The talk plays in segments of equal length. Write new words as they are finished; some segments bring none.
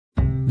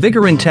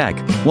Vigorun Tech,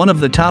 one of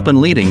the top and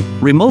leading,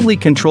 remotely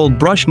controlled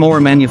brush mower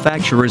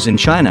manufacturers in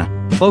China,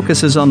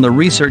 focuses on the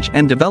research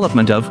and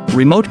development of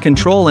remote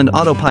control and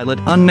autopilot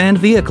unmanned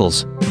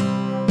vehicles.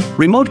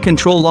 Remote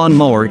Control Lawn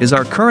Mower is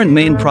our current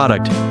main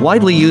product,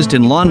 widely used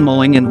in lawn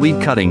mowing and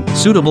weed cutting,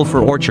 suitable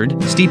for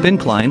orchard, steep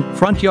incline,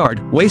 front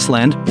yard,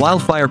 wasteland,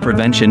 wildfire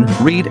prevention,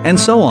 reed, and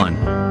so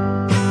on.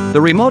 The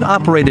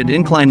remote-operated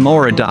incline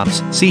mower adopts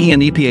CE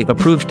and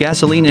EPA-approved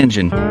gasoline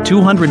engine,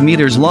 200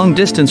 meters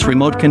long-distance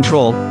remote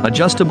control,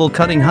 adjustable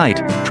cutting height,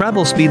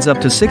 travel speeds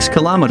up to 6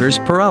 kilometers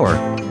per hour.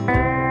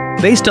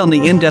 Based on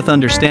the in-depth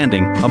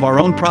understanding of our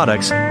own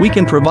products, we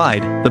can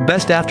provide the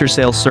best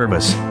after-sales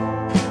service.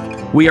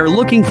 We are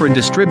looking for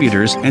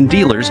distributors and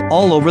dealers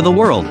all over the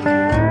world.